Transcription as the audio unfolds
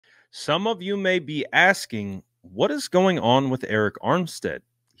Some of you may be asking, what is going on with Arik Armstead?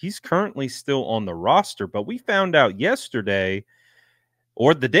 He's currently still on the roster, but we found out yesterday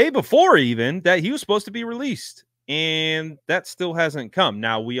or the day before even that he was supposed to be released, and that still hasn't come.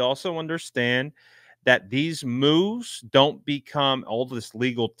 Now, we also understand that these moves don't become all this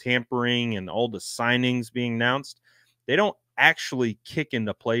legal tampering and all the signings being announced. They don't actually kick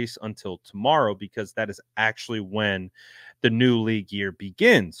into place until tomorrow, because that is actually when the new league year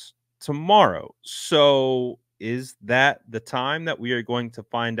begins tomorrow. So is that the time that we are going to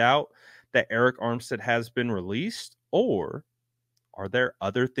find out that Arik Armstead has been released, or are there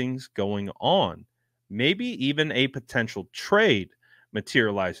other things going on? Maybe even a potential trade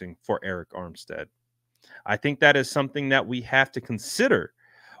materializing for Arik Armstead. I think that is something that we have to consider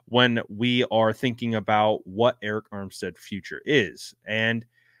when we are thinking about what Arik Armstead's future is. And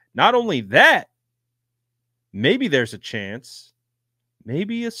not only that, maybe there's a chance,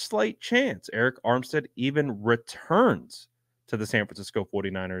 maybe a slight chance, Arik Armstead even returns to the San Francisco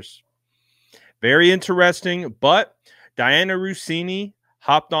 49ers. Very interesting, but Diana Rossini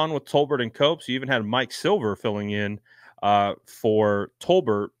hopped on with Tolbert and Cope. So you even had Mike Silver filling in for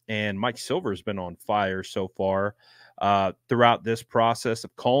Tolbert, and Mike Silver has been on fire so far throughout this process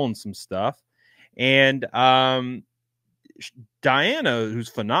of calling some stuff. And Diana, who's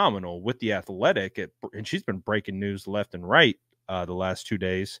phenomenal with The Athletic, and she's been breaking news left and right the last 2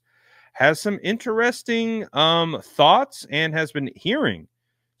 days, has some interesting thoughts and has been hearing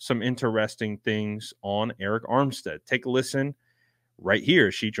some interesting things on Arik Armstead. Take a listen right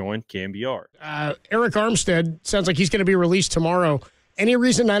here. She joined KMBR. Arik Armstead sounds like he's going to be released tomorrow. Any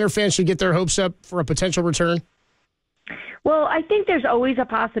reason Niner fans should get their hopes up for a potential return? Well, I think there's always a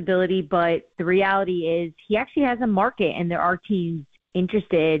possibility, but the reality is he actually has a market, and there are teams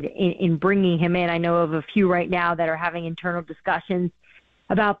interested in bringing him in. I know of a few right now that are having internal discussions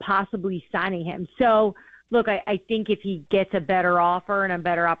about possibly signing him. So, look, I think if he gets a better offer and a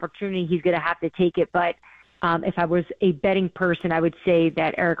better opportunity, he's going to have to take it. But if I was a betting person, I would say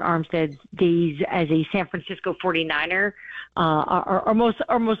that Arik Armstead's days as a San Francisco 49er are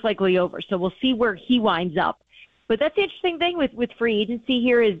most likely over. So we'll see where he winds up. But that's the interesting thing with free agency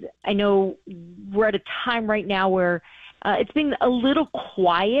here is I know we're at a time right now where it's been a little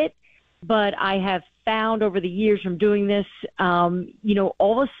quiet, but I have found over the years from doing this,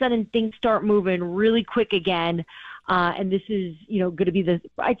 all of a sudden things start moving really quick again. And this is, going to be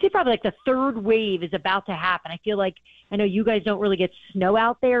I'd say probably like the third wave is about to happen. I feel like, I know you guys don't really get snow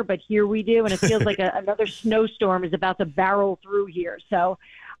out there, but here we do. And it feels like another snowstorm is about to barrel through here. So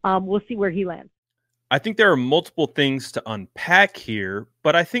we'll see where he lands. I think there are multiple things to unpack here,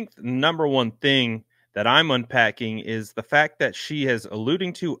 but I think the number one thing that I'm unpacking is the fact that she is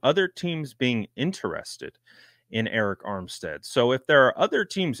alluding to other teams being interested in Arik Armstead. So if there are other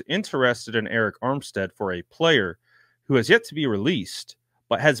teams interested in Arik Armstead for a player who has yet to be released,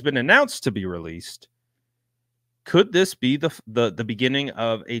 but has been announced to be released, could this be the beginning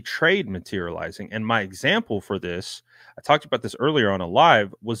of a trade materializing? And my example for this, I talked about this earlier on a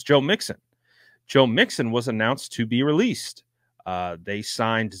live, was Joe Mixon. Joe Mixon was announced to be released. They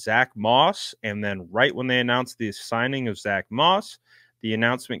signed Zach Moss, and then right when they announced the signing of Zach Moss, the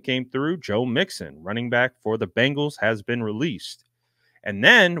announcement came through, Joe Mixon, running back for the Bengals, has been released. And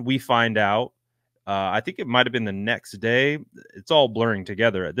then we find out, I think it might have been the next day. It's all blurring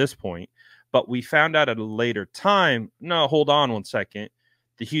together at this point. But we found out at a later time, no, hold on one second.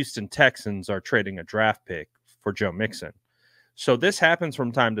 The Houston Texans are trading a draft pick for Joe Mixon. So this happens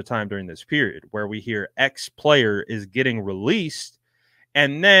from time to time during this period where we hear X player is getting released,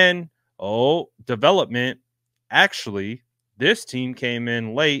 and then, development. Actually, this team came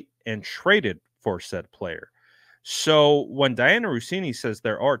in late and traded for said player. So when Diana Rossini says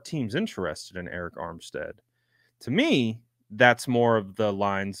there are teams interested in Arik Armstead, to me, that's more of the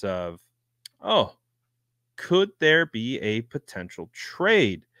lines of, could there be a potential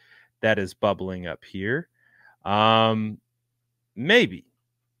trade that is bubbling up here? Maybe.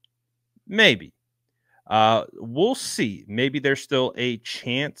 We'll see. Maybe there's still a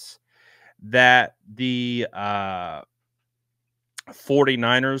chance that the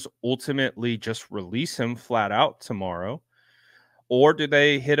 49ers ultimately just release him flat out tomorrow. Or do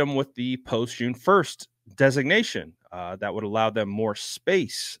they hit him with the post-June 1st designation that would allow them more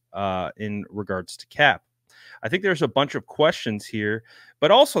space in regards to cap? I think there's a bunch of questions here. But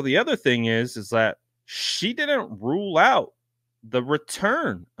also the other thing is that she didn't rule out the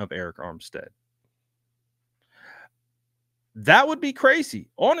return of Arik Armstead. That would be crazy.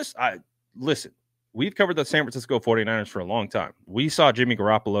 Listen, we've covered the San Francisco 49ers for a long time. We saw Jimmy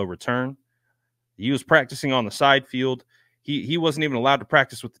Garoppolo return. He was practicing on the side field. He wasn't even allowed to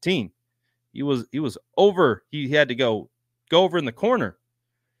practice with the team. He was over. He had to go over in the corner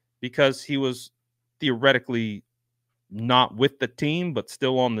because he was theoretically not with the team, but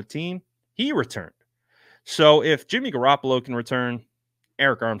still on the team. He returned. So if Jimmy Garoppolo can return,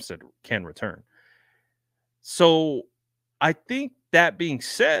 Arik Armstead can return. So I think that being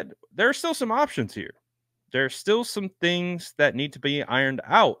said, there are still some options here. There are still some things that need to be ironed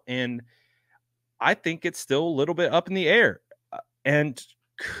out. And I think it's still a little bit up in the air. And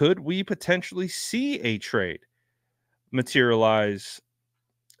could we potentially see a trade materialize?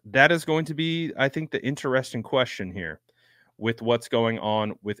 That is going to be, I think, the interesting question here with what's going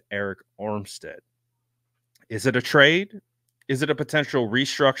on with Arik Armstead. Is it a trade? Is it a potential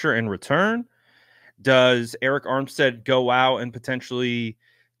restructure and return? Does Arik Armstead go out and potentially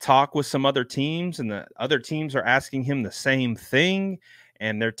talk with some other teams, and the other teams are asking him the same thing,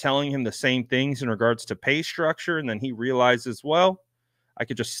 and they're telling him the same things in regards to pay structure, and then he realizes, well, I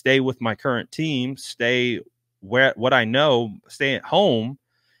could just stay with my current team, stay where what I know, stay at home,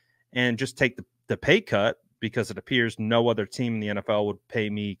 and just take the pay cut because it appears no other team in the NFL would pay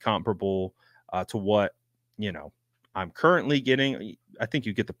me comparable to what, you know, I'm currently getting. I think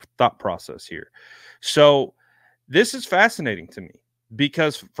you get the thought process here. So this is fascinating to me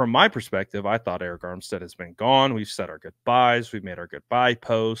because from my perspective, I thought Arik Armstead has been gone. We've said our goodbyes. We've made our goodbye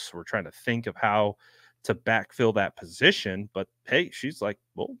posts. We're trying to think of how to backfill that position. But hey, she's like,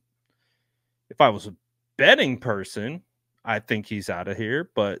 well, if I was a betting person, I think he's out of here.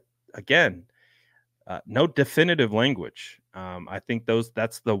 But again, no definitive language. I think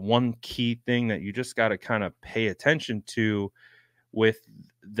that's the one key thing that you just got to kind of pay attention to with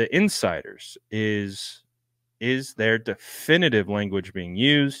the insiders is there definitive language being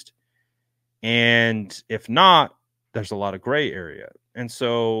used? And if not, there's a lot of gray area. And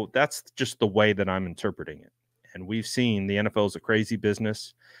so that's just the way that I'm interpreting it. And we've seen the NFL is a crazy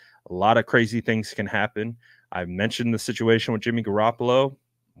business. A lot of crazy things can happen. I mentioned the situation with Jimmy Garoppolo.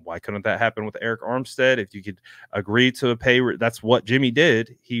 Why couldn't that happen with Arik Armstead? If you could agree to a pay, that's what Jimmy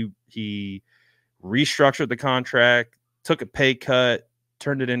did. He restructured the contract, took a pay cut,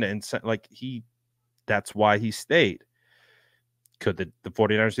 turned it into that's why he stayed. Could the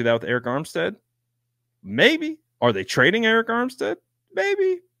 49ers do that with Arik Armstead? Maybe. Are they trading Arik Armstead?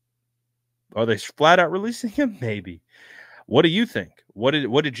 Maybe. Are they flat out releasing him? Maybe. What do you think? What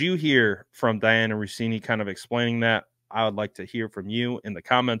did you hear from Diana Rossini kind of explaining that? I would like to hear from you in the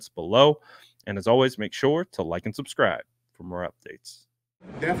comments below. And as always, make sure to like and subscribe for more updates.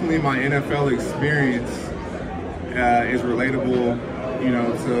 Definitely my NFL experience is relatable,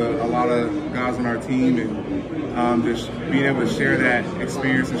 to a lot of guys on our team, and just being able to share that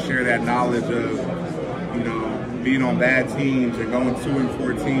experience and share that knowledge of, being on bad teams and going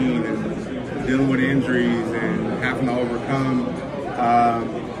 2-14 and dealing with injuries and having to overcome,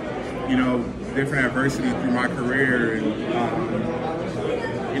 different adversity through my career, and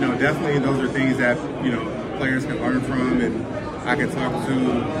definitely those are things that players can learn from, and I can talk to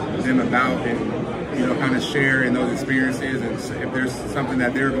them about, and kind of share in those experiences, and if there's something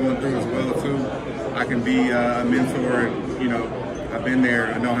that they're going through as well too, I can be a mentor, and I've been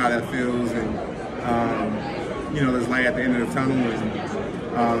there, I know how that feels, and there's light at the end of the tunnel,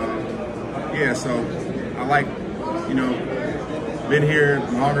 and so I like been here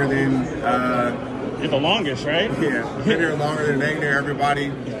longer than you're the longest, right? Yeah, been here longer than dang near everybody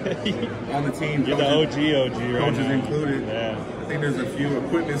on the team. You're coaches, the OG right coaches now. included. Yeah. I think there's a few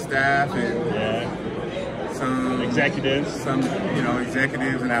equipment staff and some executives,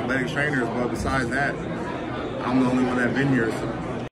 executives and athletic trainers. But besides that, I'm the only one that's been here. So.